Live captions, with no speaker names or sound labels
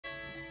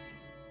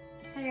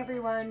Hi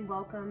everyone,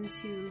 welcome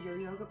to your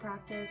yoga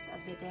practice of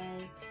the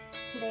day.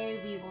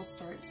 Today we will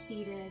start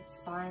seated,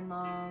 spine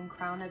long,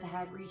 crown of the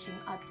head reaching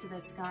up to the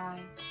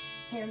sky.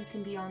 Hands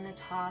can be on the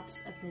tops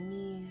of the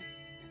knees.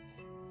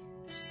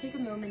 Just take a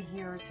moment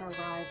here to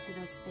arrive to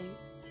this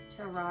space,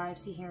 to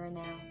arrive to here and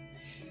now.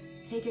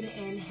 Take an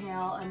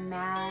inhale,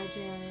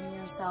 imagine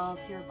yourself,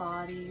 your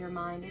body, your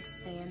mind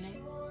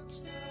expanding.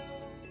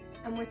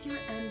 And with your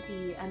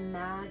empty,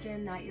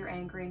 imagine that you're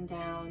anchoring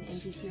down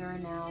into here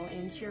and now,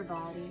 into your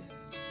body.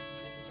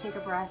 Take a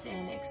breath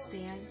in,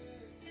 expand.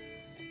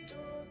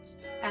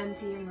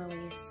 Empty and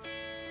release.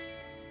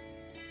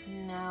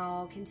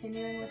 Now,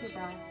 continuing with your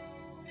breath,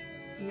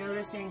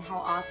 noticing how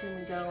often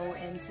we go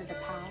into the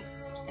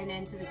past and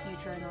into the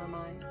future in our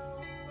minds.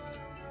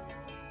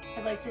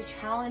 I'd like to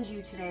challenge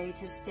you today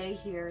to stay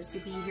here, to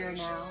be here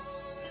now.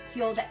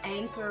 Feel the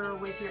anchor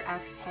with your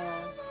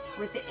exhale.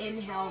 With the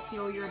inhale,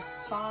 feel your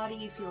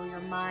body, feel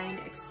your mind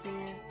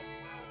expand.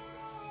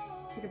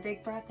 Take a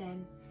big breath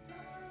in.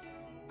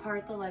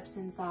 Part the lips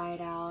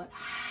inside out.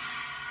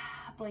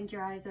 Blink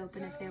your eyes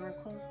open if they were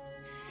closed.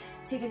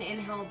 Take an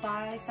inhale,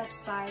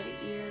 biceps by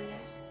the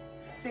ears,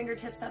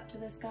 fingertips up to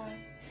the sky.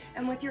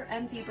 And with your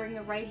empty, bring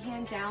the right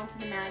hand down to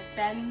the mat,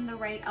 bend the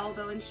right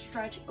elbow and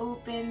stretch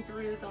open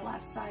through the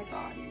left side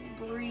body.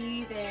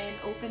 Breathe in,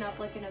 open up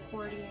like an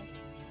accordion.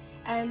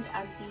 And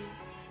empty.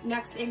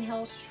 Next,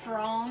 inhale,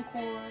 strong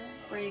core.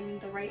 Bring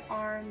the right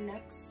arm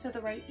next to the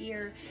right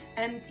ear.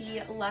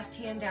 Empty, left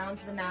hand down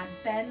to the mat.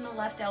 Bend the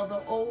left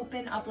elbow,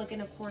 open up like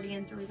an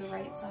accordion through the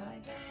right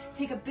side.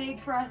 Take a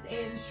big breath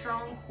in,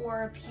 strong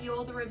core.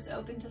 Peel the ribs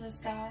open to the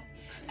sky.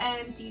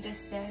 Empty to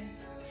stay.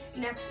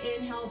 Next,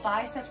 inhale,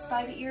 biceps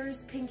by the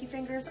ears, pinky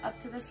fingers up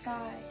to the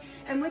sky.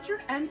 And with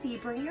your empty,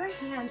 bring your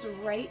hands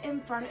right in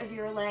front of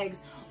your legs,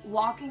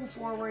 walking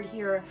forward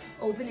here,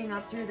 opening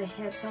up through the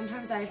hips.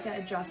 Sometimes I have to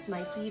adjust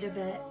my feet a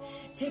bit.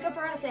 Take a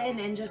breath in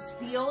and just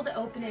feel the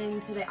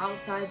opening to the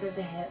outsides of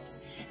the hips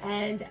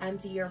and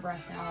empty your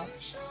breath out.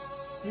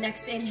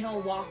 Next,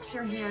 inhale, walks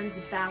your hands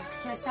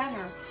back to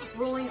center,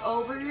 rolling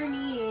over your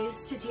knees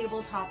to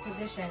tabletop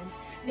position,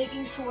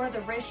 making sure the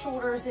wrists,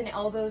 shoulders, and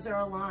elbows are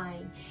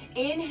aligned.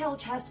 Inhale,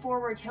 chest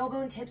forward,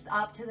 tailbone tips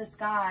up to the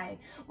sky.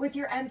 With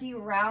your empty,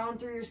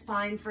 round through your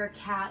spine for a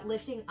cat,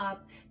 lifting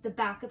up the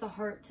back of the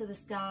heart to the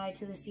sky,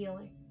 to the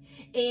ceiling.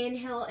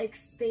 Inhale,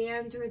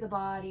 expand through the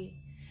body.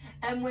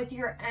 And with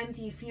your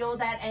empty, feel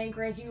that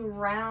anchor as you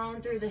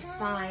round through the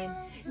spine.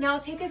 Now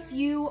take a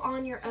few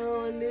on your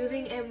own,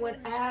 moving in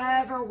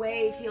whatever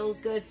way feels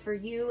good for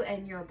you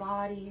and your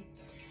body.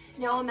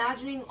 Now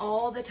imagining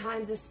all the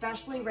times,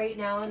 especially right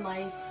now in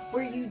life,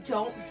 where you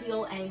don't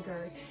feel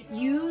anchored.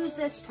 Use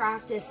this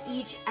practice,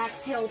 each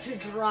exhale to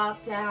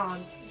drop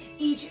down.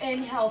 Each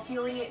inhale,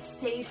 feeling it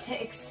safe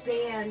to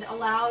expand.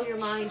 Allow your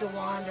mind to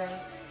wander.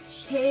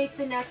 Take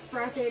the next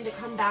breath in to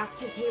come back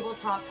to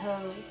tabletop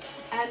pose.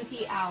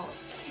 Empty out.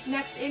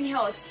 Next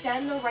inhale,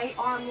 extend the right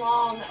arm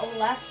long,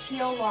 left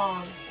heel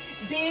long.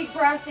 Big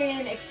breath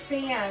in,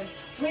 expand.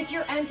 With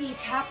your empty,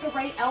 tap the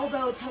right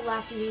elbow to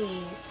left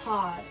knee.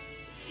 Pause.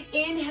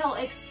 Inhale,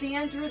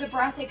 expand through the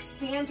breath,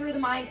 expand through the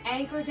mind,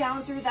 anchor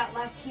down through that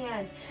left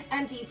hand.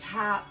 Empty,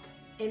 tap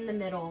in the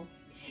middle.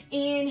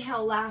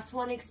 Inhale, last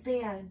one,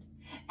 expand.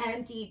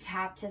 Empty,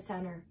 tap to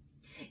center.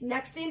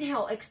 Next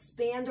inhale,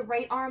 expand the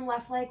right arm,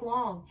 left leg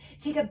long.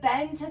 Take a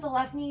bend to the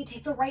left knee,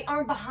 take the right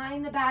arm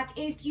behind the back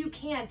if you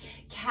can.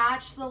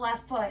 Catch the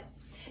left foot.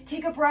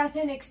 Take a breath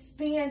in,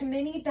 expand,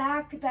 mini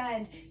back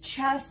bend,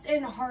 chest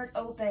and heart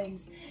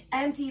opens.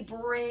 Empty,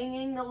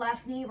 bringing the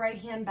left knee, right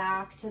hand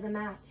back to the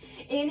mat.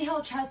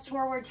 Inhale, chest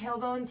forward,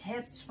 tailbone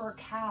tips for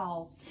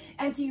cow.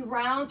 Empty,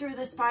 round through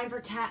the spine for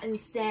cat and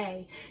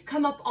stay.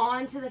 Come up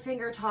onto the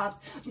fingertips.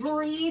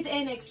 Breathe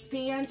in,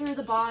 expand through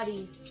the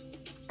body.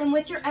 And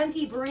with your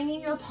empty,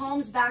 bringing your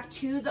palms back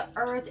to the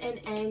earth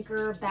and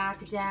anchor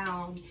back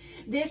down.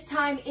 This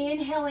time,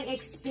 inhaling,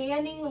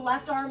 expanding the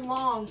left arm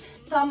long,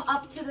 thumb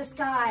up to the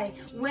sky.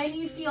 When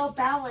you feel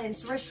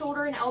balanced, wrist,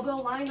 shoulder, and elbow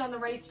aligned on the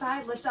right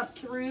side, lift up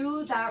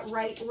through that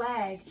right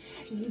leg.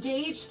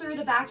 Engage through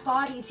the back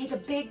body. Take a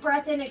big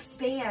breath in,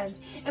 expand.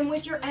 And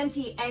with your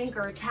empty,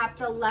 anchor, tap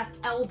the left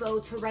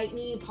elbow to right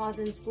knee, pause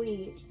and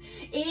squeeze.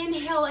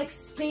 Inhale,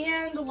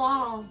 expand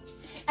long.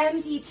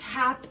 Empty,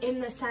 tap in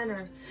the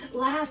center.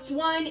 Last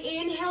one,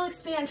 inhale,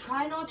 expand.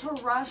 Try not to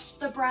rush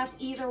the breath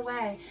either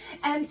way.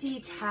 Empty,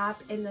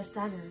 tap in the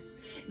center.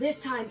 This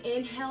time,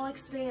 inhale,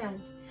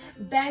 expand.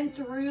 Bend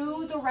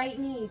through the right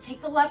knee.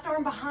 Take the left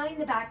arm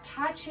behind the back,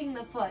 catching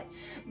the foot.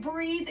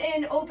 Breathe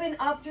in, open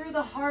up through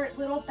the heart,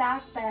 little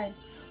back bend.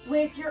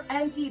 With your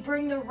empty,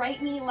 bring the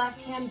right knee,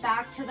 left hand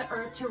back to the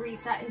earth to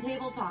reset and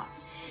tabletop.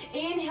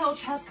 Inhale,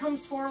 chest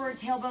comes forward,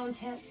 tailbone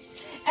tips.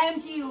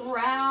 Empty,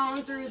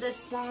 round through the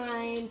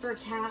spine for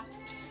cat.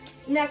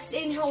 Next,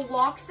 inhale,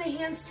 walks the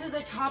hands to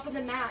the top of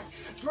the mat.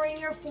 Bring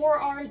your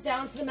forearms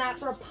down to the mat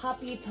for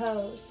puppy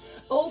pose.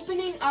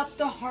 Opening up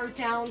the heart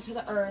down to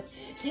the earth.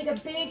 Take a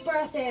big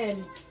breath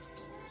in.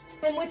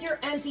 And with your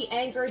empty,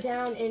 anchor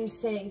down in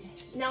sync.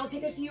 Now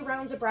take a few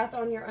rounds of breath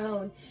on your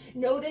own.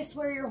 Notice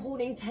where you're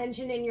holding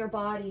tension in your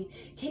body.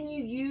 Can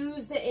you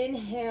use the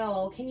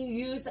inhale? Can you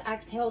use the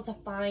exhale to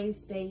find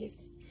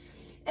space?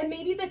 And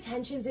maybe the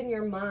tension's in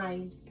your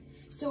mind.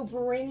 So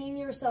bringing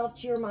yourself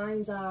to your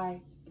mind's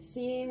eye,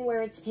 seeing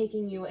where it's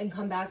taking you, and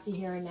come back to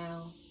here and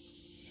now.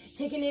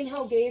 Take an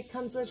inhale, gaze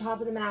comes to the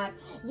top of the mat.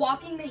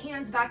 Walking the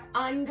hands back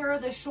under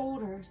the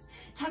shoulders.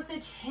 Tuck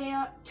the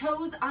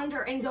toes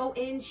under and go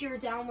into your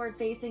downward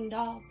facing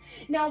dog.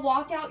 Now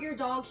walk out your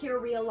dog here,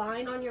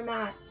 realign on your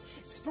mat.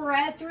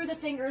 Spread through the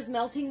fingers,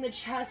 melting the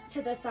chest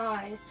to the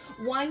thighs.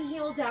 One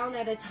heel down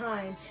at a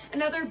time.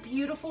 Another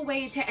beautiful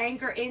way to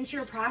anchor into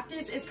your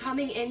practice is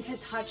coming into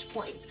touch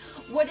points.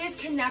 What is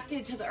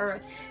connected to the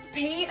earth?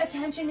 Pay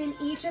attention in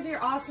each of your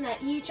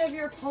asana, each of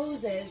your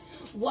poses.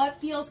 What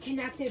feels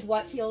connected,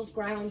 what feels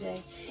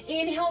grounded.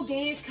 Inhale,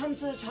 gaze comes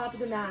to the top of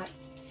the mat.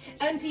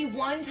 Empty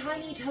one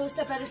tiny toe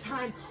step at a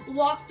time.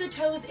 Walk the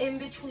toes in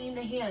between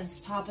the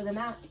hands, top of the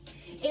mat.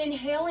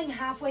 Inhaling,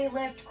 halfway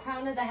lift,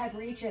 crown of the head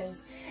reaches.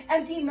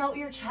 Empty, melt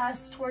your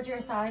chest towards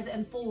your thighs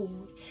and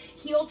fold.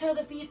 Heel toe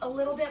the feet a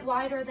little bit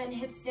wider than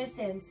hips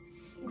distance.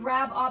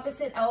 Grab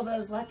opposite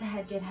elbows, let the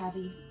head get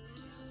heavy.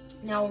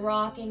 Now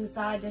rocking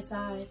side to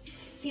side.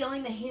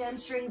 Feeling the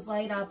hamstrings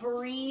light up.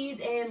 Breathe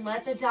in,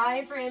 let the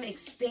diaphragm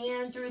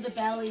expand through the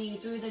belly,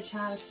 through the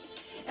chest.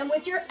 And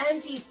with your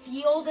empty,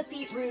 feel the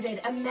feet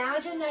rooted.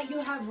 Imagine that you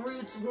have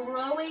roots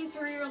growing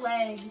through your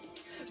legs,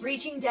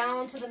 reaching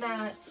down to the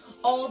mat,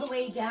 all the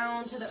way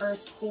down to the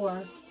earth's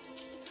core.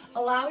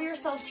 Allow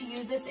yourself to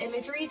use this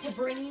imagery to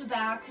bring you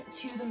back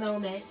to the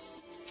moment.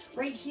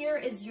 Right here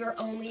is your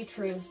only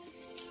truth.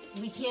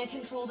 We can't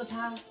control the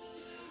past.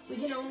 We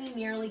can only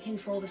merely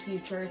control the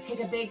future.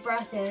 Take a big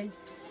breath in.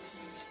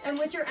 And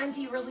with your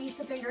empty, release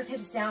the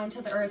fingertips down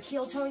to the earth,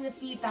 heel toeing the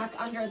feet back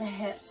under the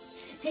hips.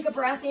 Take a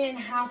breath in,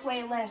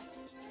 halfway lift.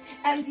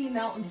 Empty,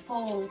 melt and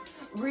fold.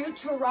 Root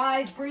to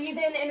rise, breathe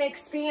in and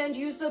expand.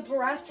 Use the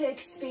breath to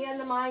expand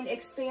the mind,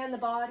 expand the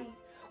body.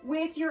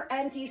 With your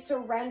empty,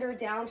 surrender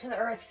down to the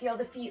earth. Feel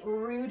the feet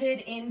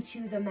rooted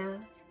into the mat.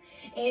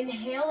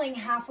 Inhaling,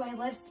 halfway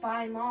lift,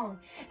 spine long.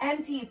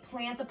 Empty,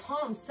 plant the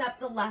palms, step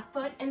the left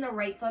foot and the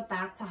right foot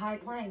back to high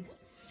plank.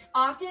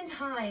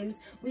 Oftentimes,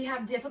 we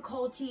have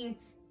difficulty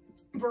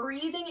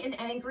breathing and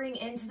anchoring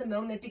into the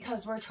moment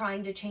because we're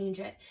trying to change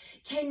it.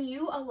 Can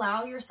you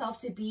allow yourself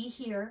to be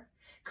here,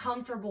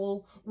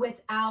 comfortable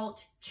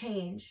without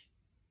change?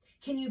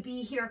 Can you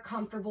be here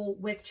comfortable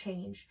with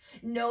change?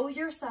 Know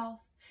yourself,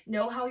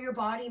 know how your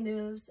body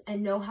moves,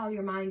 and know how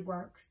your mind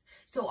works.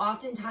 So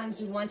oftentimes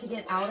we want to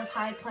get out of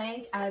high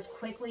plank as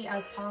quickly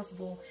as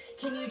possible.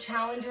 Can you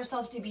challenge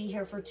yourself to be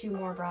here for 2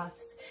 more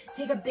breaths?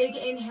 Take a big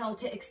inhale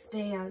to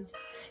expand.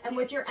 And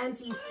with your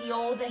empty,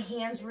 feel the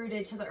hands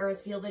rooted to the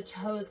earth. Feel the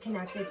toes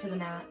connected to the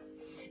mat.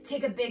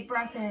 Take a big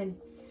breath in.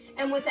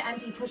 And with the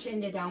empty, push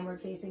into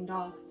downward facing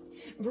dog.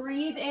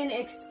 Breathe in,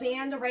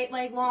 expand the right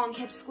leg long,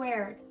 hips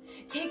squared.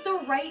 Take the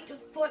right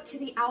foot to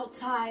the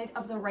outside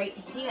of the right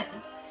hand.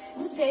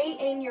 Stay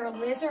in your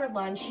lizard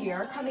lunge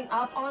here, coming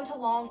up onto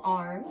long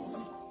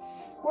arms.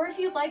 Or if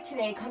you'd like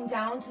today, come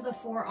down to the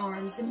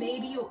forearms and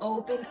maybe you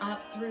open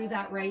up through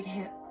that right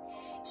hip.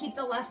 Keep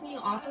the left knee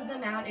off of the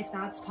mat if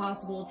that's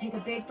possible. Take a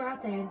big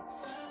breath in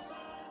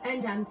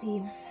and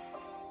empty.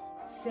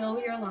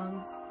 Fill your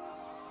lungs.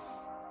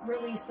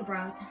 Release the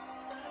breath.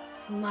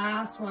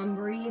 Last one,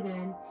 breathe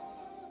in.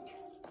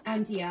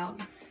 Empty out.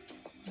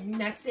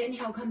 Next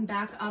inhale, come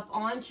back up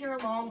onto your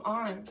long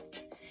arms.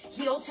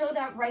 Heel toe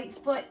that right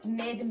foot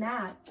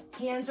mid-mat.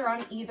 Hands are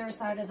on either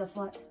side of the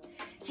foot.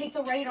 Take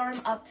the right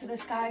arm up to the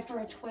sky for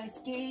a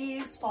twist.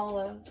 Gaze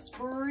follows.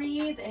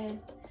 Breathe in.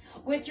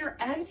 With your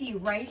empty,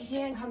 right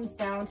hand comes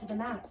down to the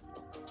mat.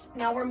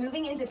 Now we're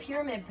moving into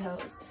pyramid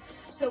pose.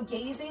 So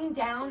gazing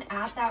down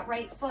at that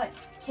right foot,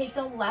 take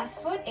the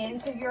left foot in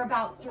so you're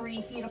about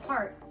 3 feet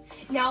apart.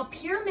 Now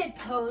pyramid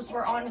pose,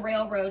 we're on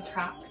railroad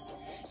tracks.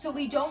 So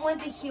we don't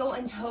want the heel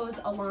and toes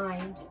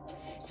aligned.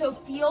 So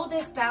feel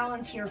this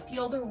balance here.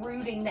 Feel the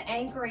rooting, the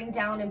anchoring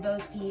down in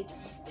both feet.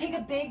 Take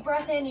a big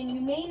breath in and you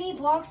may need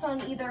blocks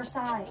on either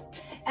side.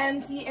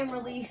 Empty and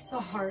release the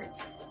heart.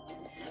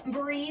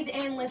 Breathe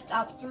in, lift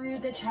up through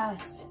the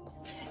chest.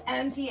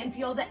 Empty and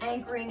feel the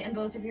anchoring in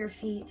both of your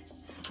feet.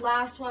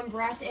 Last one,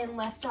 breath in,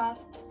 lift up,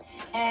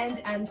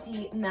 and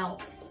empty,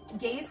 melt.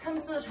 Gaze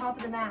comes to the top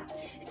of the mat.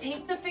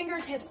 Take the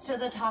fingertips to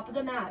the top of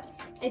the mat.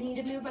 I need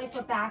to move my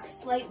foot back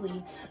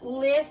slightly.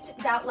 Lift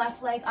that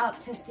left leg up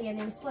to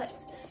standing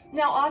splits.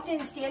 Now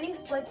often standing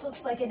splits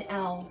looks like an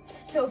L.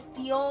 So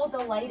feel the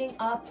lighting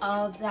up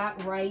of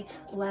that right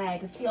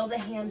leg. Feel the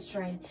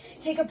hamstring.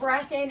 Take a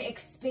breath in,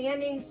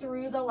 expanding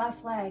through the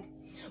left leg.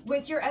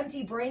 With your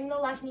empty, bring the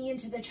left knee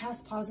into the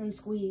chest, pause and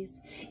squeeze.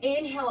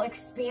 Inhale,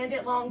 expand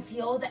it long.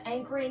 Feel the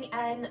anchoring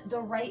and the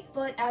right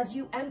foot as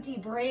you empty,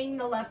 bring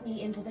the left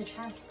knee into the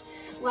chest.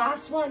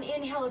 Last one,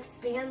 inhale,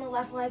 expand the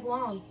left leg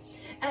long.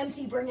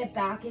 Empty, bring it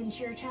back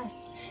into your chest.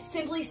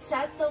 Simply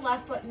set the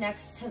left foot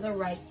next to the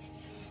right.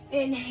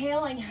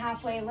 Inhaling,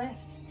 halfway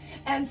lift.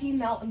 Empty,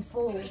 melt and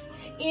fold.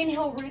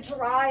 Inhale, root to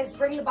rise.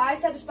 Bring the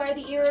biceps by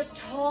the ears.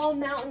 Tall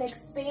mountain,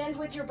 expand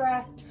with your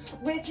breath.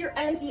 With your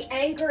empty,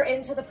 anchor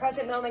into the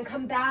present moment.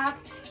 Come back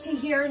to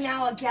here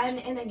now again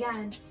and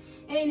again.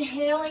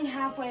 Inhaling,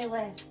 halfway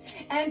lift.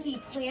 Empty,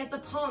 plant the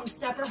palms,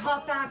 step or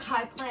hop back,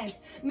 high plank.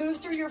 Move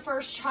through your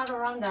first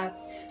chaturanga.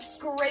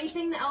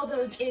 Scraping the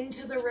elbows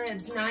into the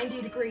ribs,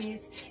 90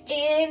 degrees.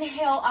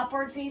 Inhale,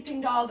 upward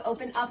facing dog,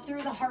 open up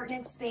through the heart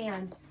and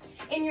expand.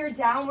 In your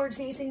downward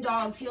facing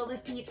dog, feel the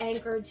feet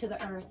anchored to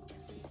the earth.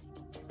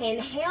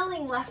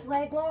 Inhaling, left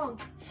leg long.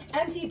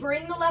 Empty,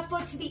 bring the left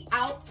foot to the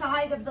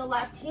outside of the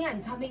left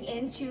hand, coming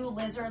into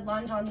lizard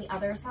lunge on the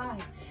other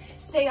side.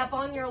 Stay up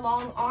on your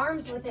long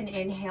arms with an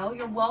inhale.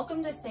 You're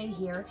welcome to stay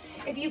here.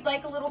 If you'd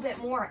like a little bit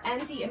more,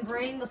 empty and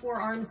bring the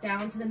forearms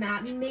down to the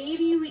mat.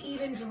 Maybe you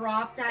even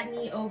drop that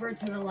knee over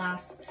to the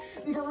left.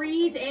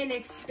 Breathe in,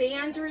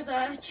 expand through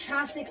the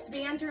chest,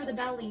 expand through the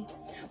belly.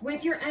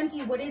 With your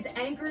empty, what is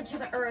anchored to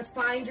the earth,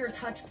 find your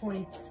touch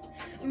points.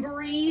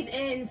 Breathe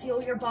in,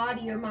 feel your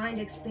body, your mind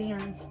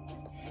expand.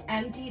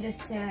 Empty to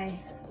stay.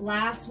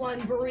 Last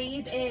one,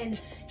 breathe in.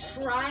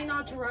 Try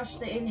not to rush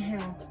the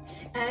inhale.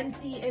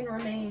 Empty and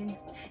remain.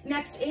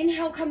 Next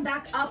inhale, come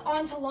back up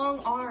onto long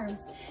arms.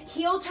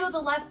 Heel toe the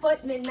left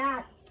foot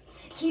mid-mat.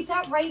 Keep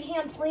that right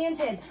hand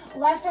planted.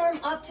 Left arm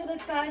up to the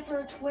sky for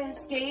a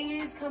twist.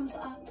 Gaze comes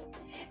up.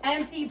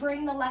 Empty,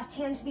 bring the left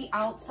hand to the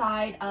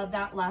outside of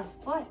that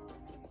left foot.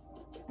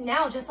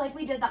 Now, just like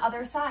we did the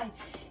other side,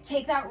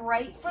 take that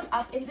right foot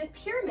up into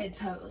pyramid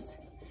pose.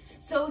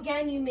 So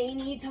again, you may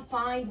need to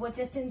find what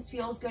distance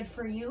feels good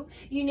for you.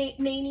 You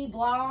may need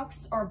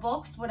blocks or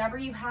books, whatever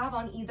you have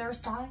on either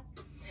side.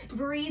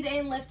 Breathe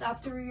in, lift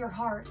up through your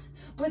heart.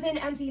 With an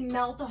empty,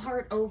 melt the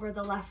heart over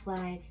the left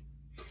leg.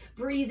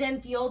 Breathe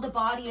in, feel the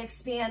body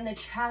expand, the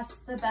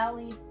chest, the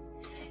belly.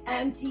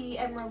 Empty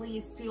and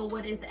release, feel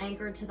what is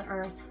anchored to the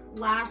earth.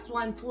 Last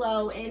one,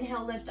 flow.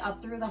 Inhale, lift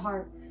up through the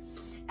heart.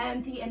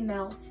 Empty and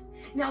melt.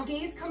 Now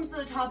gaze comes to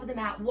the top of the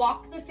mat.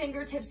 Walk the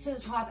fingertips to the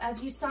top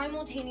as you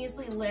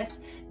simultaneously lift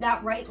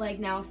that right leg,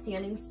 now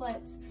standing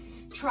splits.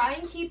 Try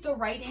and keep the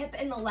right hip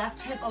and the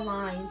left hip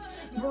aligned.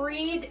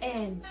 Breathe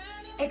in.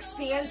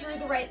 Expand through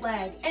the right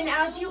leg. And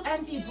as you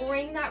empty,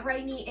 bring that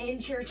right knee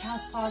into your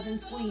chest, pause and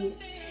squeeze.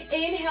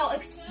 Inhale,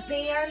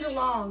 expand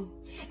long.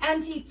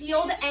 Empty,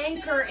 feel the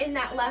anchor in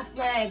that left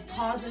leg,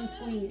 pause and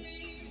squeeze.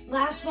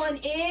 Last one,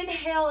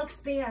 inhale,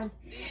 expand.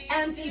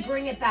 Empty,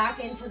 bring it back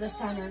into the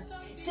center.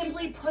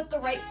 Simply put the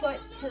right foot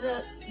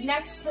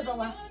next to the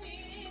left.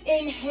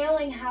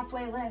 Inhaling,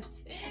 halfway lift.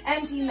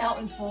 Empty, melt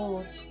and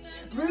fold.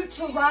 Root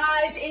to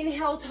rise,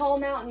 inhale, tall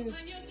mountain.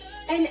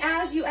 And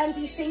as you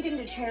empty, sink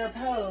into chair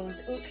pose,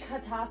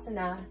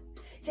 Utkatasana.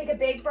 Take a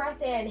big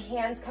breath in,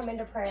 hands come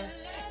into prayer.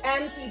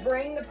 Empty,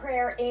 bring the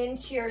prayer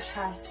into your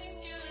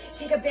chest.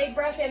 Take a big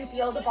breath in,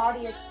 feel the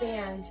body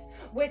expand.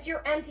 With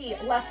your empty,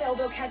 left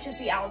elbow catches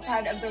the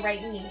outside of the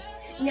right knee.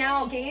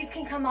 Now gaze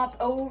can come up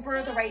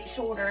over the right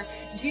shoulder.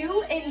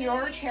 Do in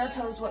your chair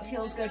pose what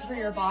feels good for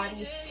your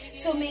body.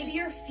 So maybe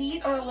your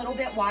feet are a little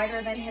bit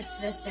wider than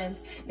hips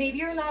distance. Maybe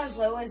you're not as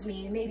low as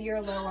me, maybe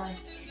you're lower.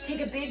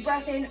 Take a big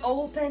breath in,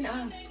 open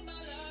up.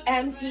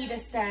 Empty to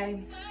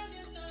stay.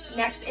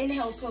 Next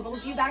inhale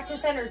swivels you back to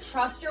center.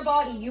 Trust your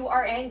body, you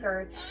are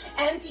anchored.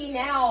 Empty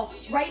now.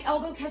 Right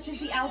elbow catches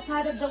the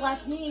outside of the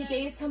left knee.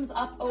 Gaze comes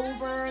up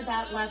over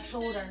that left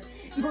shoulder.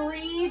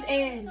 Breathe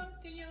in.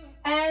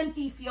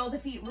 Empty, feel the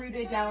feet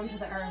rooted down to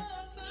the earth.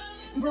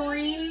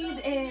 Breathe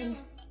in.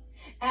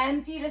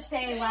 Empty to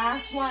stay.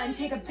 Last one.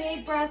 Take a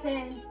big breath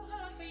in.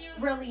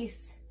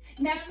 Release.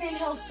 Next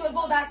inhale,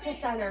 swivel back to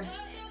center.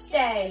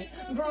 Stay.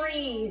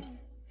 Breathe.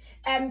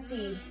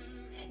 Empty.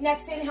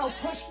 Next inhale,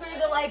 push through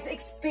the legs,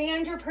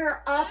 expand your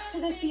prayer up to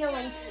the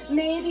ceiling.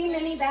 Maybe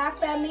mini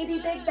back bend, maybe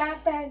big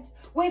back bend.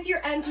 With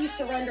your empty,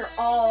 surrender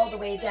all the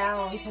way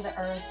down to the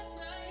earth.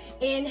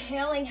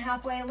 Inhaling,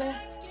 halfway lift.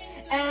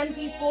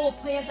 Empty, full,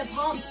 plant the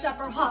palms,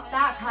 step or hop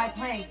back, high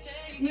plank.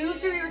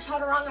 Move through your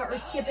chaturanga or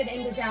skip it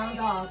into down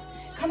dog.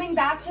 Coming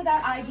back to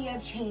that idea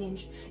of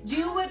change.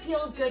 Do what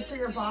feels good for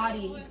your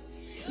body.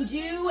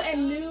 Do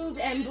and move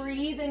and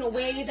breathe in a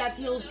way that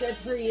feels good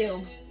for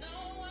you.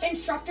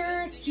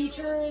 Instructors,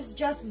 teachers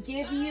just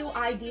give you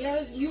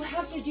ideas. You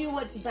have to do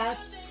what's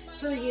best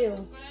for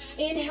you.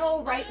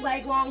 Inhale, right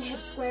leg long, hip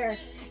square.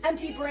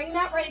 Empty, bring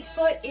that right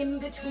foot in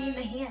between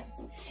the hands.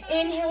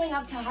 Inhaling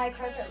up to high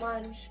crescent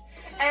lunge.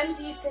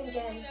 Empty, sink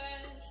in.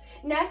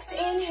 Next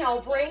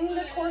inhale, bring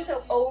the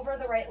torso over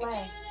the right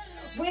leg.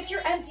 With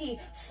your empty,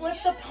 flip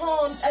the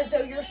palms as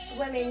though you're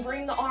swimming.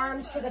 Bring the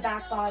arms to the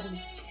back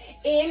body.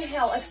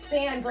 Inhale,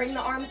 expand, bring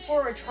the arms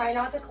forward. Try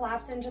not to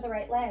collapse into the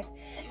right leg.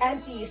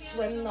 Empty,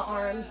 swim the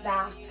arms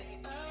back.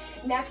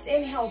 Next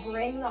inhale,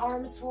 bring the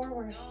arms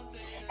forward.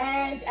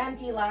 And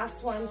empty,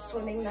 last one,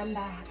 swimming them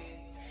back.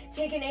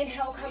 Take an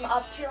inhale, come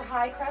up to your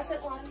high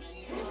crescent lunge.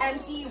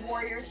 Empty,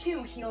 warrior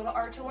two, heel to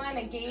arch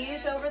alignment.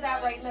 Gaze over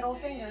that right middle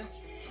finger.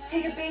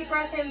 Take a big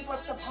breath in,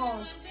 flip the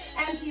palm.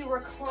 Empty,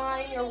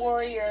 recline your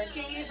warrior.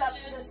 Gaze up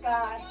to the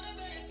sky.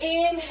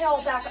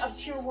 Inhale, back up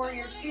to your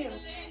warrior two.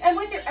 And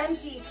with your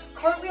empty,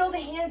 cartwheel the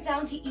hands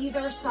down to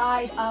either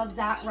side of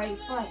that right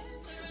foot.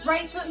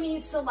 Right foot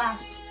meets the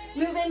left.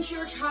 Move into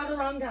your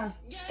chaturanga.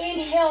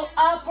 Inhale,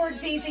 upward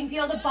facing.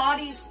 Feel the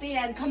body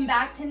expand. Come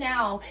back to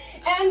now.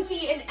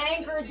 Empty and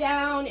anchor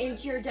down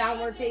into your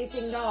downward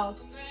facing dog.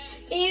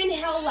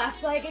 Inhale,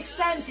 left leg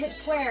extends, hip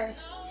square.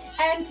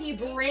 Empty,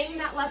 bring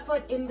that left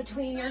foot in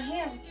between your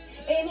hands.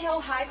 Inhale,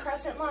 high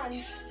crescent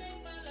lunge.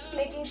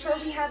 Making sure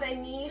we have a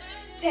knee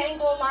to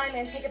ankle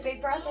alignment. Take a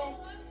big breath in.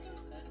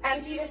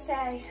 Empty to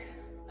stay.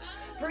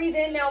 Breathe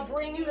in now,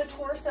 bringing the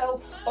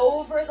torso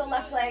over the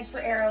left leg for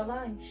arrow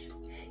lunge.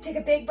 Take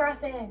a big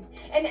breath in.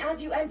 And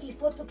as you empty,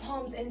 flip the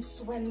palms and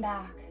swim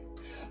back.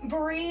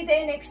 Breathe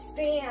in,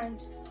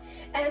 expand.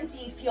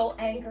 Empty, feel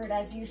anchored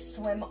as you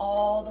swim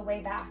all the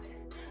way back.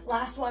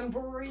 Last one,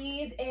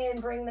 breathe in,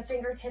 bring the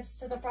fingertips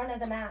to the front of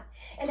the mat.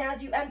 And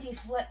as you empty,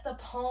 flip the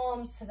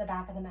palms to the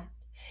back of the mat.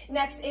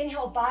 Next,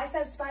 inhale,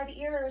 biceps by the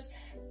ears,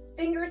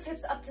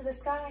 fingertips up to the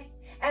sky.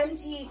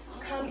 Empty,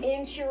 come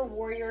into your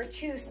warrior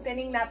two,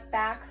 spinning that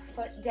back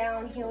foot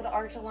down, heel to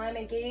arch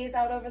alignment, gaze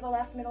out over the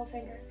left middle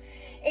finger.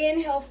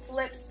 Inhale,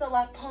 flips the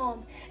left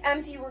palm.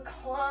 Empty,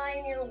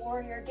 recline your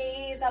warrior,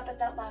 gaze up at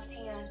that left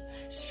hand.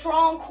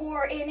 Strong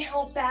core,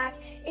 inhale back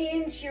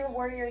into your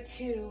warrior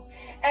two.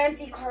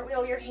 Empty,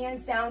 cartwheel your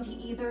hands down to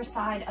either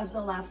side of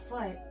the left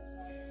foot.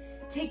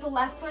 Take the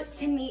left foot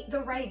to meet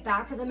the right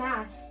back of the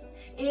mat.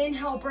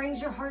 Inhale,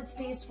 brings your heart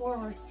space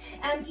forward.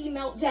 Empty,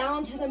 melt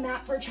down to the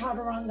mat for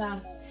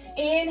chaturanga.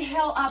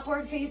 Inhale,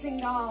 upward facing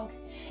dog.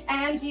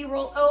 Empty,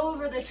 roll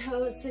over the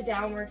toes to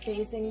downward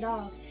facing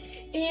dog.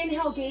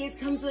 Inhale, gaze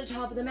comes to the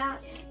top of the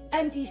mat.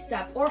 Empty,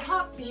 step or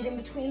hop, feet in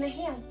between the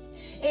hands.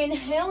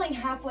 Inhaling,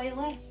 halfway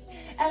lift.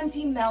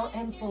 Empty, melt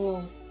and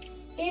fold.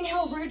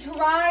 Inhale, root to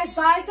rise,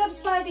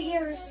 biceps by the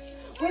ears.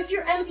 With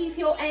your empty,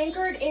 feel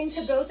anchored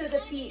into both of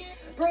the feet.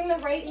 Bring the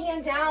right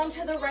hand down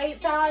to the right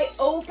thigh,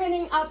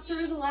 opening up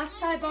through the left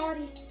side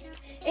body.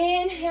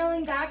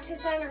 Inhaling back to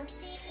center.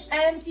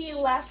 Empty,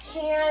 left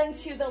hand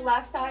to the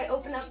left thigh,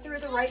 open up through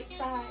the right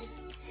side.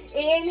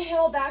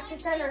 Inhale, back to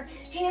center.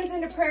 Hands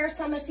into prayer,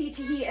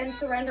 Samasthiti, and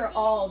surrender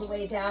all the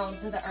way down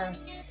to the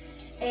earth.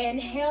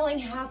 Inhaling,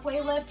 halfway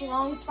lift,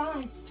 long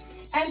spine.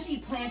 Empty,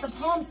 plant the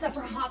palms, step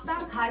or hop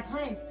back, high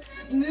plank.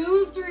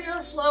 Move through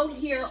your flow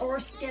here or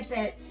skip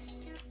it.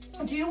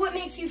 Do what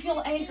makes you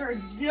feel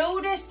anchored.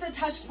 Notice the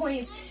touch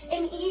points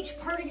in each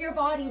part of your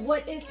body,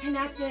 what is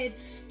connected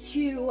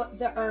to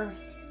the earth.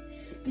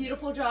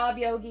 Beautiful job,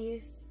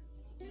 yogis.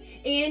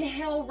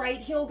 Inhale, right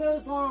heel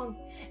goes long.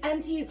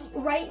 Empty,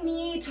 right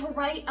knee to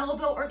right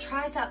elbow or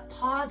tricep.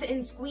 Pause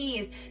and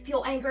squeeze.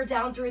 Feel anchored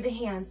down through the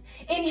hands.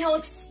 Inhale,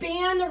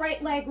 expand the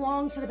right leg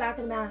long to the back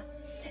of the mat.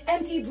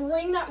 Empty,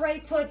 bring that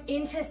right foot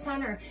into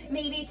center.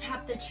 Maybe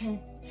tap the chin.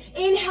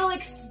 Inhale,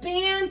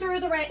 expand through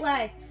the right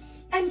leg.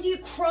 Empty,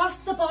 cross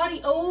the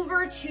body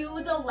over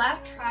to the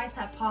left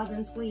tricep. Pause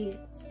and squeeze.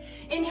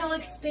 Inhale,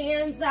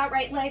 expands that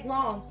right leg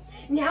long.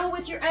 Now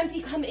with your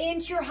empty, come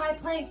into your high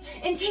plank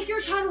and take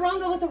your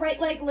chaturanga with the right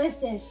leg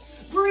lifted.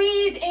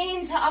 Breathe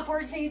into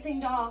upward facing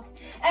dog.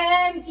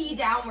 Empty,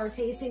 downward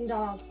facing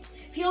dog.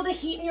 Feel the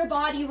heat in your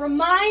body.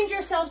 Remind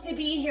yourself to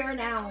be here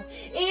now.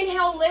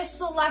 Inhale, lifts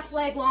the left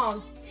leg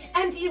long.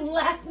 Empty,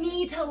 left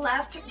knee to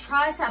left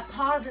tricep.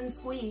 Pause and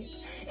squeeze.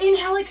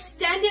 Inhale,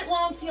 extend it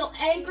long. Feel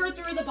anchored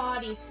through the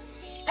body.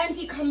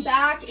 Empty, come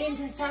back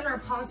into center.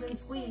 Pause and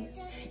squeeze.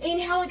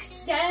 Inhale,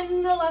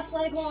 extend the left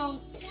leg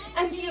long.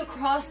 Empty,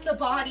 across the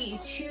body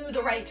to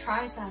the right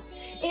tricep.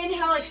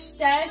 Inhale,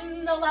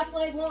 extend the left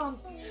leg long.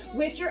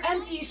 With your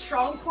empty,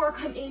 strong core,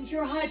 come into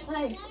your high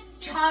plank.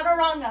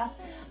 Chaturanga.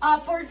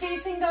 Upward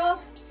facing dog,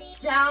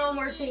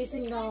 downward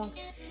facing dog.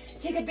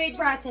 Take a big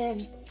breath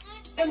in.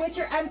 And with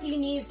your empty,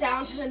 knees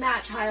down to the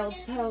mat, child's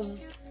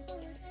pose.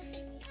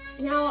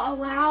 Now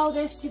allow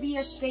this to be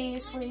a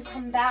space where you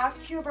come back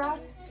to your breath,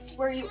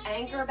 where you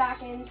anchor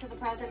back into the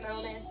present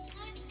moment.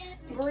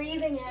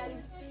 Breathing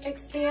in,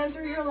 expand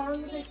through your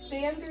lungs,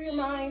 expand through your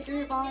mind, through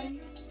your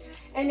body.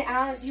 And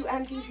as you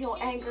empty, feel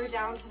anchored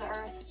down to the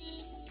earth.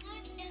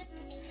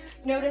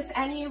 Notice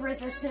any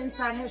resistance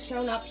that has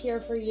shown up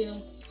here for you.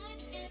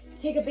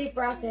 Take a big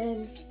breath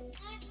in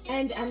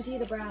and empty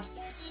the breath.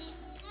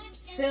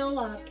 Fill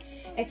up,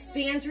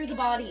 expand through the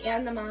body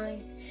and the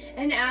mind.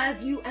 And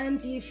as you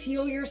empty,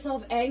 feel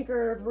yourself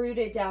anchored,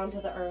 rooted down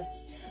to the earth.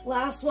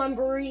 Last one,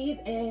 breathe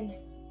in.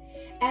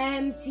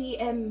 Empty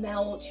and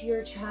melt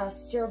your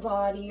chest, your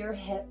body, your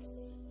hips.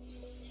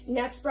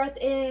 Next breath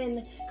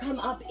in, come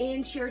up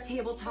into your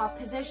tabletop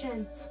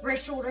position.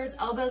 Wrist, shoulders,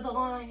 elbows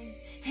align.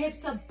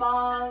 Hips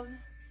above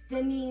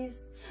the knees.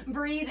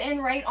 Breathe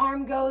in, right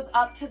arm goes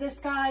up to the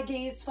sky,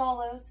 gaze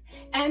follows.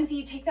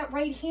 Empty, take that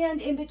right hand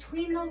in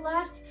between the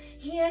left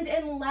hand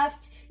and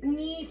left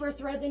knee for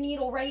thread the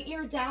needle. Right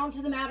ear down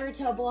to the mat or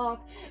to a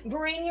block.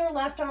 Bring your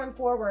left arm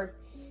forward.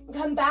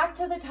 Come back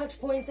to the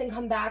touch points and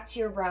come back to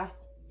your breath.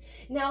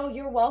 Now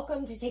you're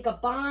welcome to take a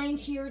bind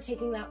here,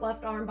 taking that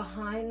left arm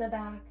behind the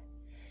back.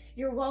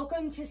 You're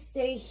welcome to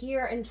stay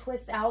here and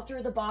twist out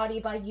through the body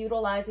by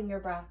utilizing your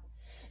breath.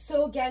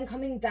 So again,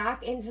 coming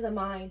back into the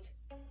mind.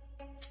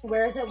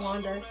 Where has it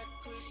wandered?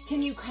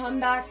 Can you come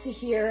back to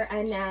here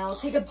and now?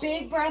 Take a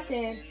big breath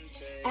in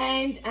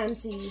and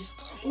empty.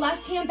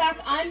 Left hand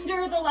back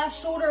under the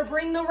left shoulder.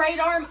 Bring the right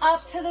arm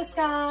up to the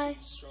sky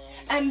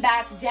and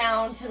back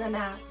down to the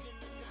mat.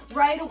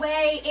 Right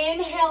away,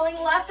 inhaling,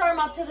 left arm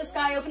up to the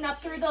sky, open up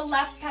through the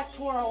left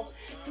pectoral.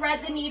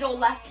 Thread the needle,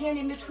 left hand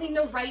in between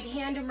the right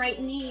hand and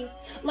right knee.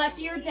 Left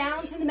ear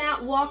down to the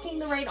mat, walking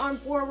the right arm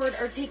forward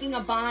or taking a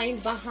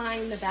bind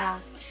behind the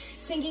back.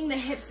 Sinking the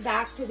hips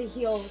back to the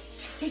heels.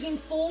 Taking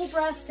full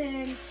breaths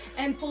in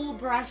and full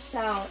breaths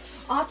out.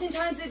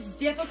 Oftentimes it's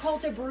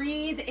difficult to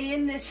breathe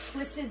in this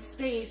twisted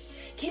space.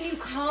 Can you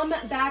come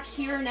back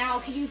here now?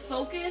 Can you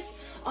focus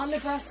on the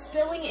breath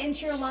spilling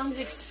into your lungs,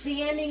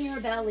 expanding your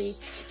belly?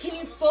 Can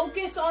you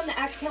focus on the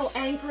exhale,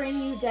 anchoring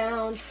you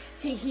down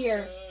to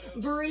here?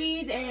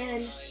 Breathe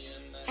in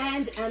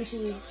and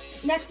empty.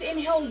 Next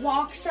inhale,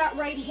 walks that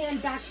right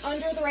hand back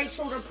under the right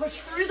shoulder.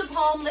 Push through the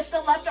palm, lift the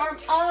left arm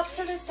up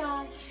to the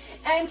sky.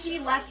 Empty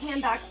left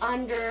hand back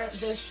under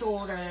the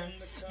shoulder.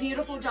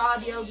 Beautiful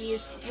job,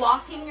 yogis.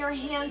 Walking your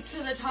hands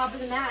to the top of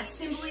the mat,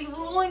 simply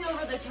rolling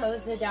over the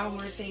toes to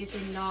downward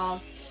facing dog.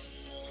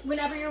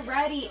 Whenever you're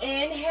ready,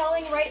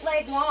 inhaling right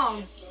leg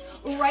long.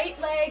 Right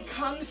leg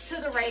comes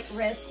to the right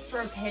wrist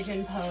for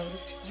pigeon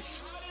pose.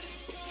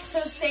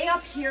 So stay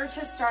up here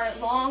to start,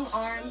 long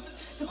arms.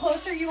 The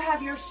closer you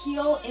have your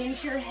heel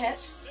into your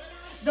hips,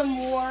 the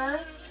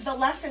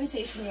less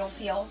sensation you'll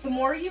feel. The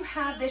more you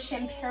have the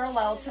shin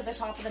parallel to the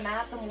top of the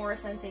mat, the more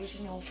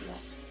sensation you'll feel.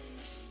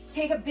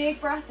 Take a big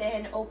breath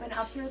in, open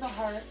up through the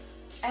heart,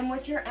 and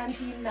with your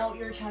empty, melt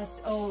your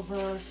chest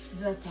over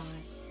the thigh.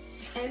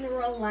 And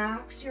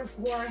relax your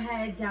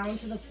forehead down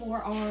to the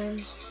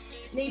forearms.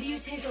 Maybe you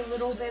take a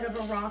little bit of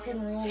a rock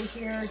and roll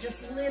here,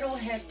 just little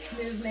hip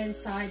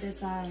movements side to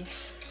side.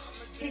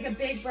 Take a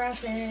big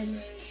breath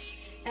in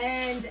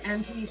and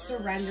empty,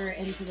 surrender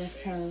into this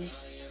pose.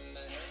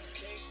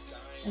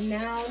 And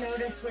now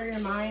notice where your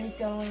mind's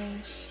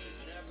going.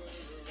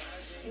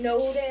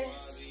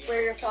 Notice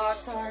where your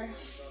thoughts are.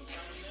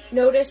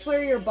 Notice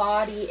where your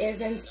body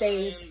is in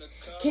space.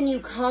 Can you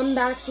come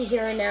back to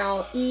here and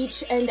now?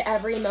 Each and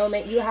every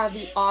moment you have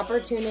the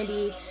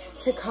opportunity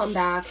to come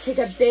back. Take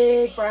a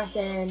big breath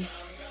in.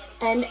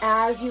 And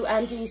as you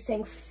empty,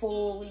 sink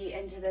fully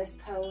into this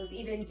pose,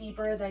 even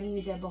deeper than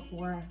you did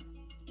before.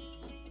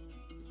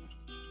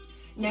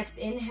 Next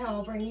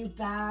inhale, bring you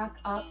back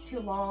up to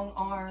long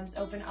arms.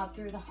 Open up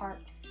through the heart.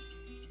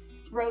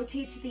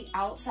 Rotate to the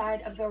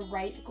outside of the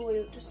right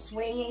glute,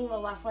 swinging the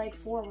left leg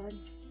forward.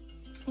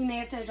 You may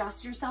have to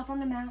adjust yourself on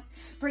the mat.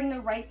 Bring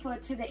the right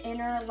foot to the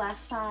inner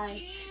left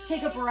thigh.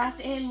 Take a breath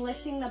in,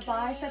 lifting the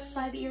biceps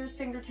by the ears,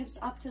 fingertips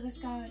up to the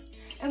sky.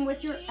 And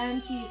with your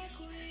empty,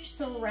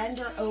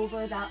 surrender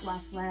over that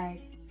left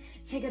leg.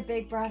 Take a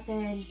big breath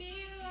in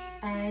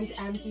and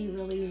empty,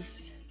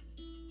 release.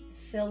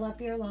 Fill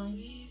up your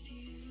lungs.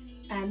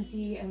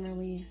 Empty and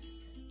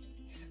release.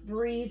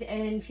 Breathe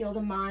in, feel the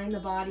mind, the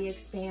body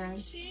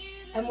expand.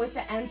 And with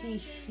the empty,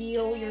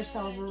 feel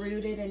yourself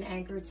rooted and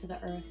anchored to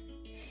the earth.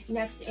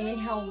 Next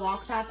inhale,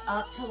 walk back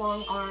up to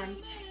long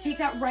arms. Take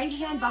that right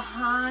hand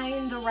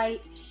behind the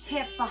right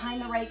hip,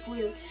 behind the right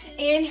glute.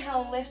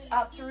 Inhale, lift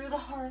up through the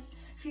heart.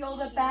 Feel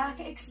the back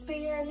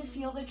expand,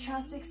 feel the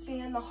chest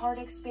expand, the heart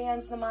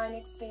expands, the mind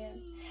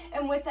expands.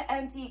 And with the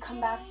empty,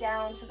 come back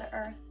down to the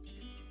earth.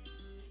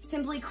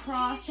 Simply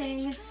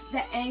crossing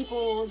the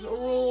ankles,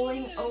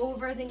 rolling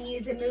over the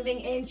knees and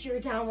moving into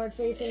your downward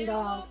facing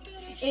dog.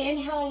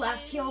 Inhale,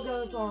 left heel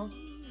goes long.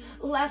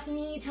 Left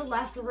knee to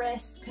left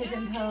wrist,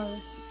 pigeon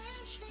pose.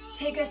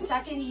 Take a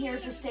second here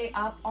to stay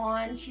up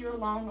onto your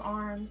long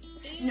arms.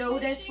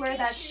 Notice where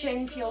that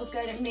shin feels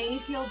good. It may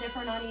feel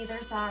different on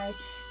either side.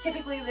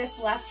 Typically, this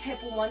left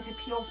hip will want to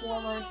peel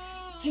forward.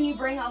 Can you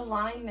bring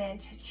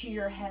alignment to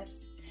your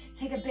hips?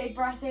 Take a big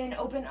breath in,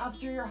 open up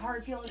through your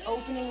heart, feel an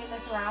opening in the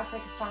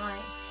thoracic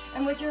spine.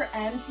 And with your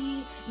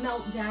empty,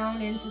 melt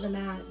down into the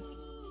mat.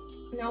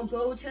 Now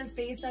go to a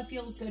space that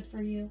feels good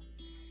for you.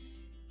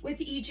 With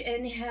each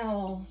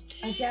inhale,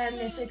 again,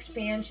 this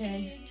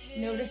expansion,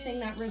 noticing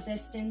that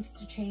resistance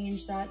to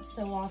change that's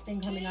so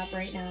often coming up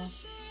right now.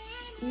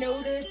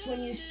 Notice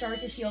when you start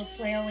to feel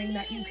flailing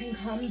that you can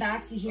come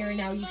back to here and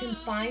now. You can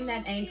find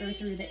that anchor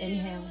through the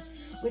inhale.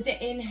 With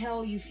the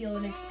inhale, you feel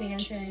an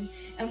expansion,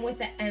 and with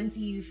the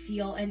empty, you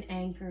feel an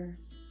anchor.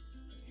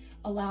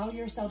 Allow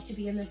yourself to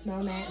be in this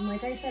moment. And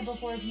like I said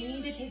before, if you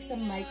need to take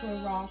some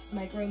micro rocks,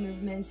 micro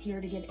movements here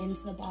to get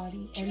into the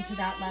body, into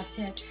that left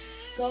hip,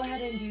 go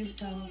ahead and do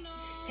so.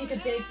 Take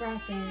a big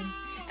breath in,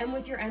 and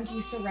with your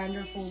empty,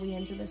 surrender fully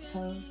into this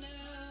pose.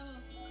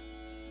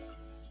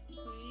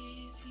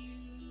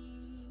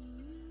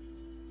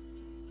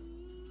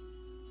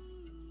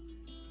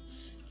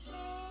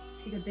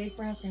 Take a big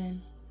breath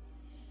in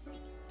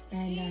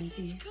and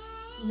empty.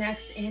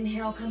 Next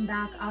inhale, come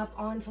back up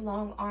onto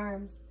long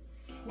arms.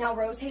 Now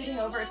rotating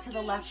over to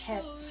the left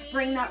hip.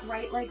 Bring that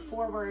right leg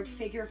forward,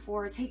 figure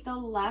four. Take the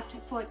left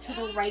foot to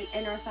the right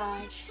inner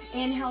thigh.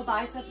 Inhale,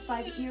 biceps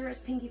by the ears,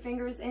 pinky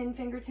fingers in,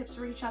 fingertips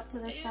reach up to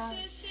the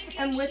sky.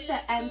 And with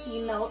the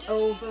empty, melt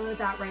over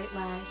that right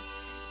leg.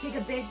 Take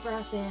a big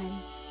breath in,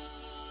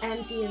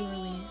 empty and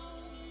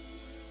release.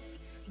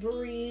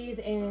 Breathe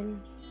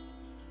in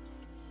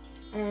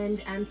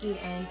and empty,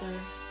 anchor.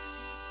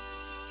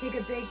 Take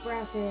a big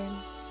breath in,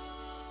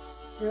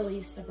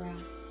 release the breath.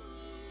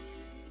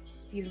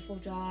 Beautiful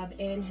job.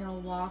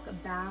 Inhale, walk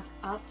back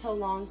up to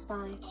long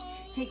spine.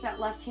 Take that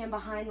left hand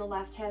behind the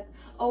left hip.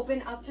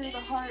 Open up through the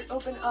heart,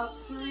 open up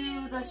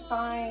through the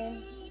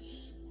spine.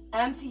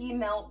 Empty,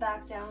 melt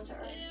back down to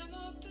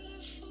earth.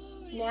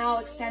 Now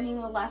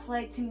extending the left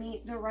leg to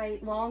meet the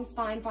right. Long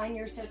spine, find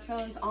your sits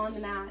bones on the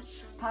mat.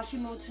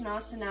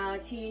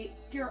 Paschimottanasana. Keep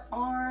your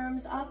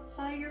arms up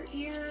by your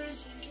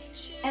ears.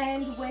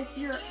 And with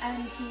your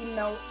empty,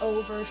 melt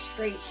over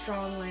straight,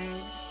 strong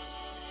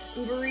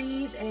legs.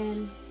 Breathe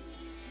in,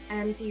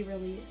 empty,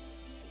 release.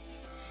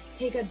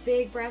 Take a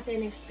big breath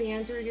in,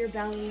 expand through your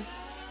belly,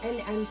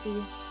 and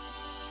empty.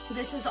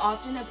 This is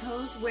often a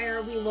pose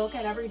where we look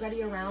at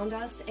everybody around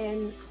us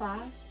in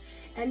class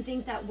and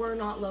think that we're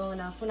not low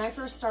enough. When I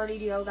first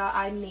started yoga,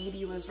 I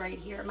maybe was right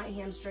here. My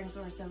hamstrings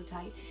were so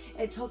tight.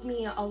 It took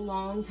me a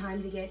long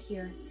time to get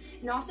here.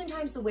 And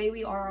oftentimes the way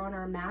we are on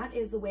our mat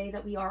is the way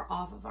that we are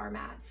off of our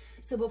mat.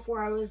 So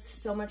before I was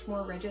so much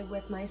more rigid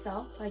with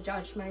myself, I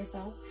judged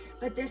myself,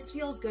 but this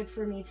feels good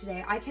for me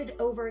today. I could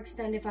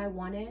overextend if I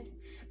wanted,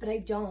 but I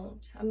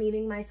don't. I'm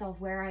meeting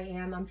myself where I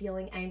am. I'm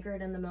feeling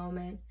anchored in the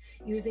moment,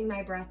 using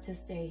my breath to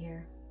stay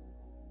here.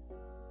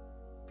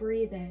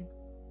 Breathe in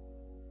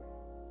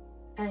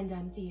and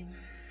empty.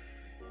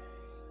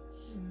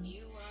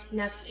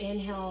 Next,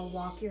 inhale,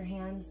 walk your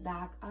hands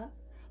back up,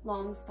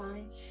 long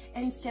spine,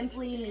 and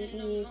simply meet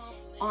me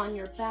on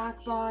your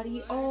back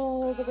body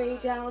all the way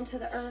down to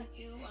the earth.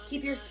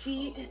 Keep your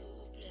feet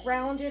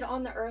grounded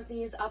on the earth,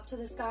 knees up to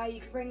the sky.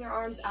 You can bring your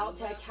arms out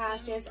to a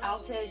cactus,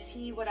 out to a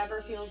T,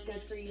 whatever feels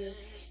good for you.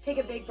 Take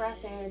a big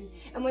breath in,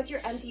 and with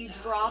your empty,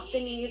 drop the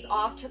knees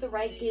off to the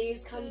right,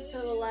 gaze comes to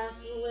the left,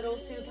 little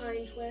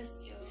supine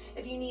twist.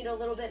 If you need a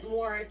little bit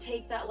more,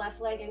 take that left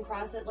leg and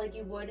cross it like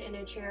you would in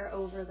a chair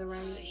over the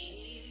right.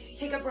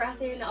 Take a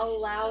breath in,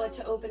 allow it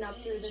to open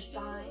up through the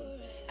spine.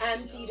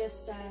 Empty to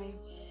stay.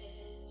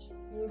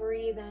 And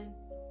breathe in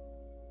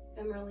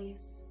and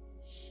release.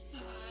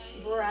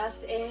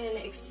 Breath in,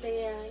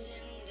 expand.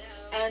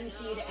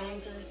 Empty to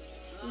anchor.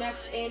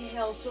 Next,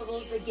 inhale,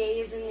 swivels the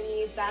gaze and the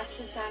knees back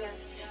to center.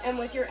 And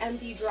with your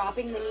empty,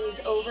 dropping the knees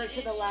over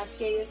to the left,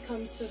 gaze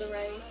comes to the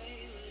right.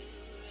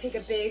 Take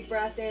a big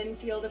breath in,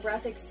 feel the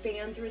breath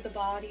expand through the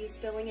body,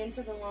 spilling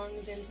into the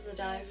lungs, into the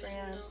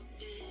diaphragm.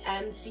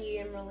 Empty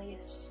and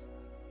release.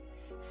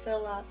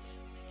 Fill up.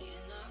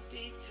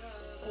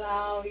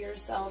 Allow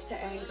yourself to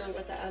anchor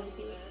with the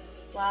empty.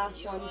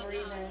 Last one,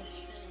 breathe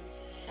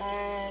in.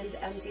 And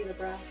empty the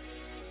breath.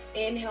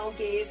 Inhale,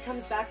 gaze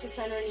comes back to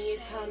center, knees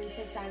come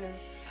to center.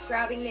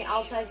 Grabbing the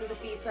outsides of the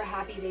feet for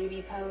happy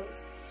baby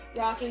pose.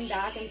 Rocking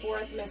back and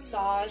forth,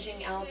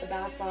 massaging out the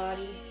back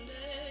body.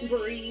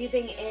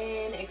 Breathing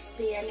in,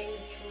 expanding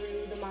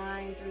through the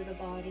mind, through the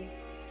body.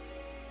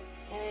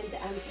 And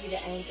empty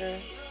to anchor.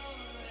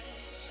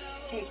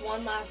 Take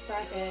one last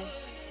breath in.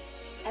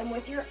 And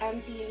with your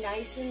empty,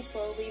 nice and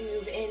slowly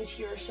move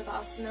into your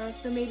Shavasana.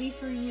 So maybe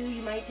for you,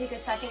 you might take a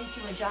second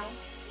to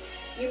adjust.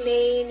 You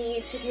may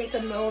need to take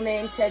a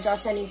moment to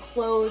adjust any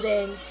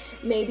clothing,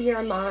 maybe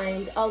your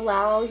mind.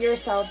 Allow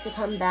yourself to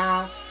come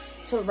back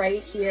to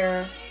right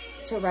here,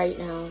 to right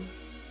now.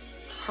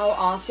 How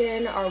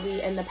often are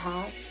we in the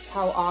past?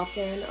 How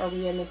often are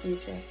we in the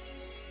future?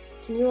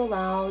 Can you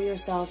allow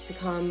yourself to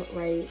come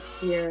right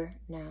here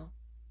now?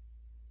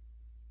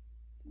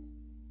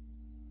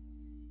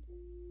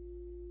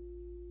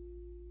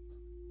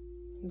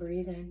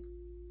 Breathe in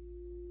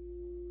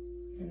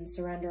and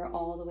surrender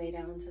all the way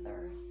down to the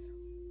earth.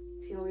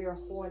 Feel your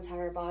whole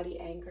entire body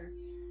anchor.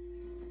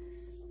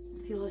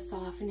 Feel a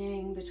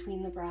softening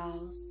between the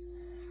brows,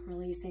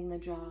 releasing the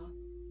jaw.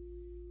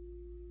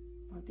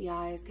 Let the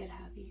eyes get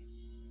heavy.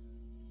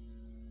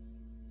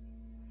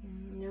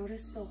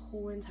 Notice the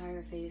whole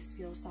entire face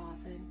feel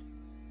softened.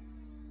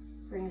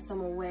 Bring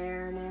some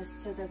awareness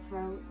to the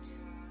throat.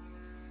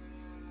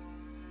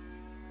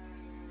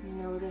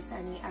 Notice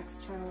any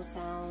external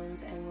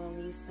sounds and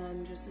release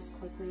them just as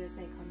quickly as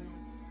they come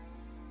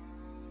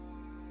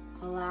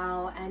in.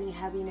 Allow any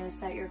heaviness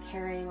that you're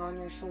carrying on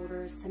your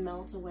shoulders to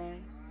melt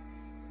away.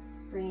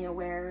 Bring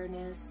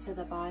awareness to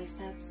the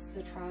biceps,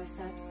 the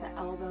triceps, the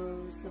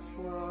elbows, the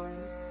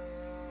forearms.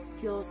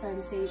 Feel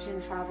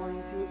sensation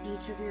traveling through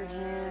each of your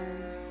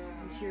hands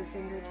into your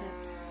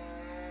fingertips.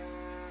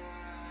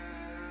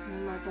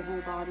 And let the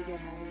whole body get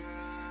heavy.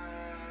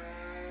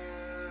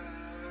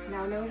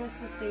 Now notice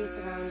the space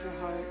around your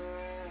heart.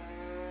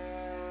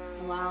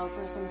 Allow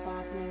for some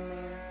softening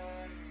there.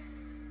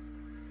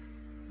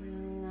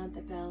 And let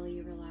the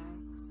belly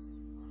relax.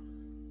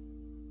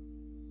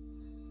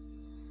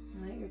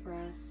 And let your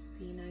breath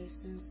be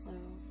nice and slow,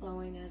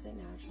 flowing as it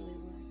naturally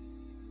would.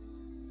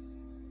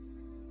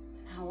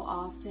 And how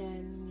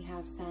often we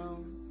have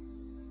sounds,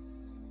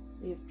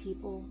 we have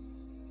people,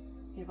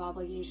 we have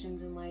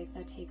obligations in life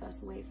that take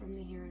us away from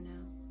the here and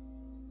now.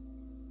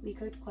 We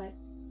could quit.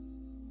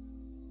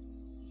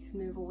 We could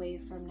move away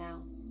from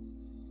now.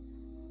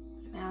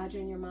 But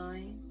imagine your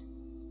mind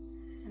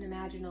and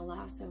imagine a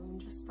lasso and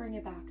just bring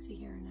it back to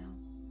here and now.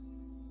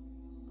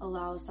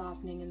 Allow a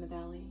softening in the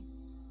belly.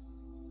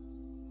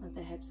 Let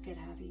the hips get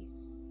heavy.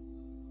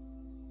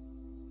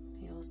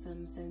 Feel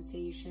some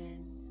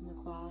sensation in the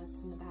quads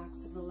and the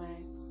backs of the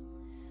legs,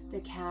 the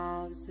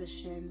calves, the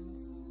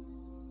shins.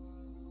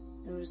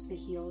 Notice the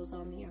heels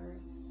on the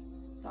earth,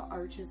 the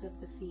arches of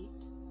the feet,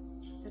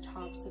 the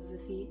tops of the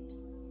feet,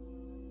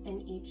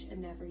 and each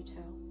and every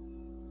toe.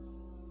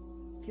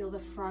 Feel the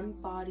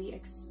front body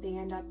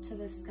expand up to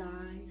the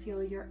sky.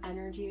 Feel your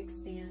energy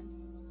expand.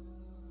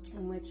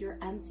 And with your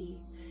empty,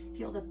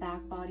 feel the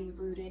back body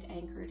rooted,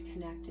 anchored,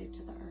 connected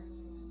to the earth.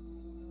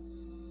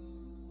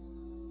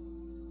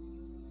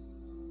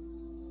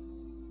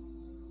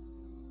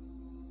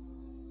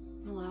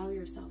 Allow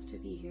yourself to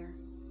be here.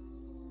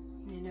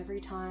 And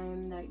every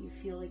time that you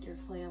feel like you're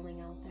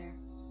flailing out there,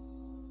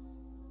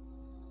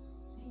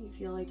 you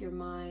feel like your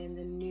mind,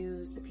 the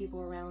news, the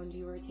people around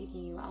you are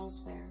taking you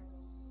elsewhere,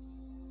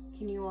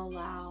 can you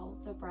allow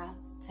the breath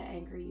to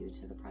anchor you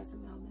to the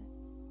present moment?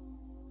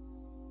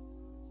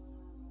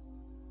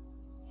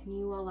 Can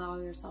you allow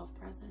yourself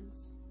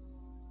presence?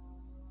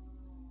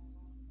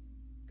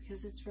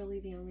 Because it's really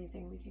the only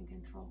thing we can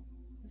control.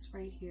 It's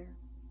right here,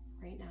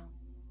 right now.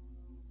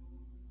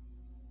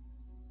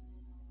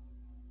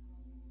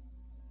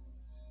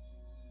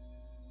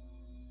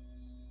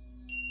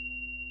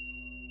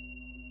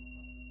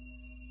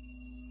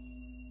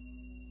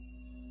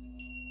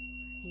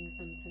 Bringing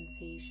some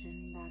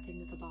sensation back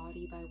into the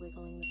body by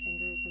wiggling the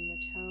fingers and the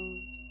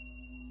toes.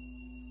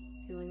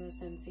 Feeling the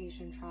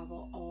sensation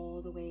travel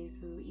all the way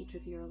through each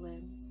of your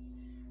limbs.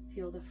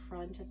 Feel the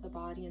front of the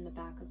body and the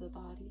back of the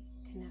body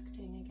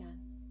connecting again.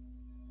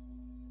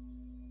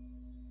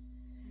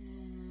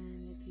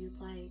 And if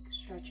you'd like,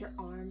 stretch your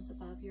arms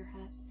above your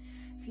head,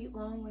 feet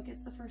long like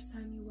it's the first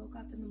time you woke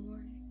up in the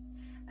morning.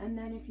 And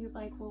then if you'd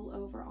like, roll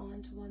over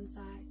onto one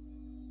side.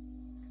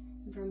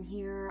 And from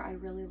here, I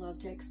really love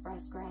to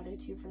express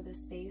gratitude for this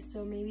space.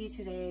 So maybe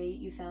today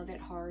you found it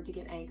hard to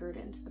get anchored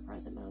into the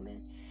present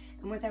moment.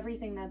 And with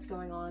everything that's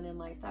going on in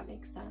life, that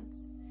makes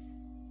sense.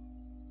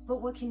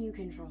 But what can you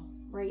control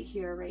right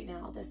here, right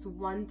now? This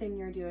one thing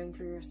you're doing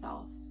for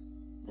yourself,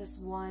 this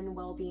one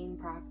well-being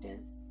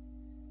practice,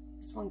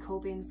 this one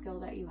coping skill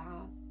that you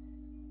have.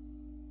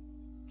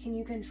 Can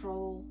you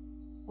control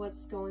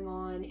what's going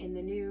on in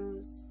the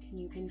news? Can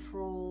you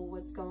control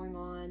what's going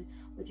on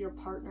with your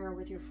partner,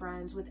 with your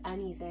friends, with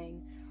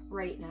anything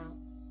right now?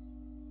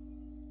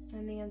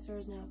 And the answer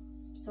is no.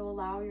 So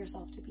allow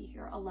yourself to be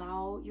here.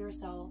 Allow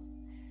yourself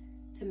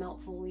to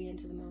melt fully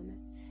into the moment.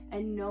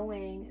 And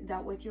knowing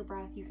that with your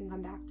breath, you can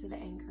come back to the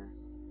anchor.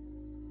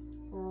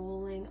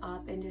 Rolling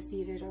up into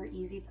seated or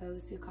easy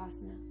pose,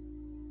 Sukhasana.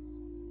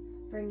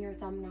 Bring your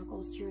thumb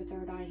knuckles to your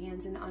third eye,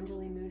 hands in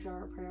Anjali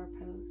Mudra or prayer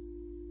pose.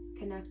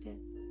 Connected.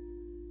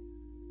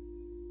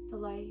 The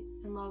light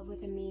and love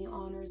within me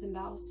honors and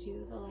bows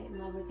to the light and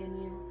love within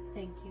you.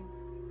 Thank you.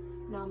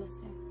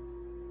 Namaste.